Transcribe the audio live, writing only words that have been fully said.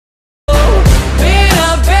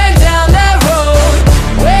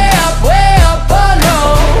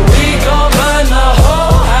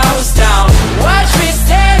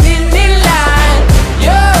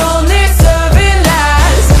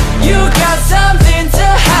something to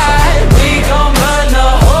hide. We gon' burn the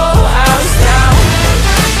whole house down.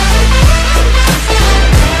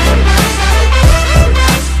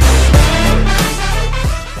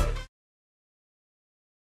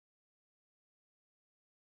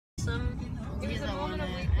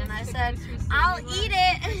 And I said, I'll eat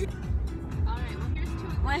it.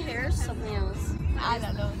 My hair is something else. I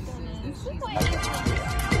don't know what that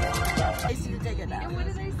is. I used to take it out. And what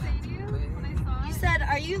did I say to you when I saw it? You said,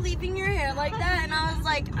 are you leaving your hair like that? And I was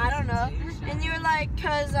like, I don't know. And you were like,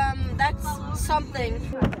 cause that's something.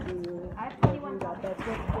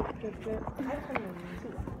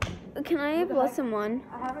 Can I have lesson 1?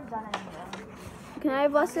 I haven't done any of them. Can I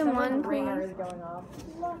have lesson 1, please? Going off.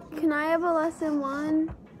 Can I have a lesson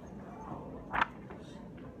 1?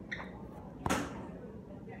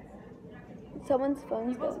 Someone's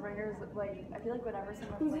phone's People's ringers, like, I feel like whenever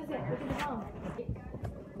someone's like, ringer.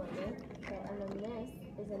 Okay, and then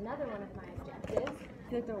this is another one of my objectives. I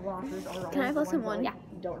feel like the rockers are Can I have lesson 1? Yeah.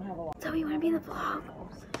 don't have a lot. Zoe, you wanna be in the vlog?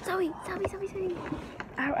 Zoe.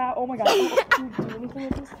 Ow, ow, oh my god. Do you do anything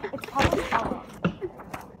with this? It's probably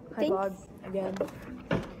Hi vlogs, again.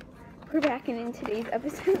 We're back in today's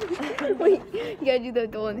episode. Wait, you gotta do the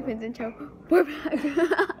Dolan Twins intro. We're back.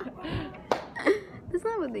 That's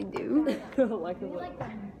not what they do.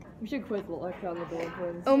 We should quiz Alexa on the Dolan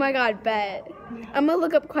Twins. Oh my god, bet. I'm gonna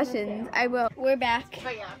look up questions. I will. We're back.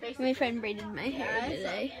 My friend braided my hair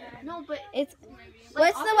today. No, but It's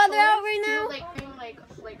what's the weather out right now?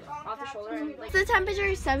 Like off the shoulder and like. The temperature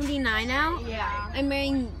is 79 out. Yeah. I'm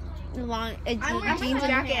wearing jeans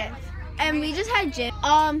and jacket. And we just had gym.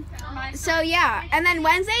 So yeah, and then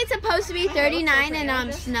Wednesday it's supposed to be 39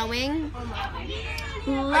 and snowing.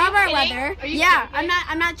 Love our weather. Yeah, I'm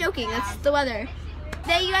not joking. That's the weather.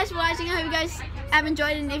 Thank you guys for watching. I hope you guys have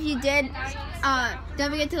enjoyed, and if you did, don't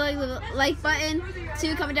forget to like the like button.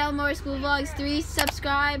 2, comment down more school vlogs. 3,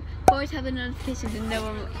 subscribe. 4, have the notifications and know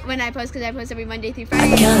when I post, because I post every Monday through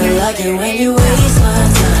Friday. Kinda like it when you waste my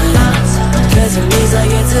time, 'cause it means I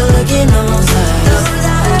get to looking on sides.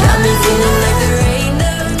 Got me feeling like the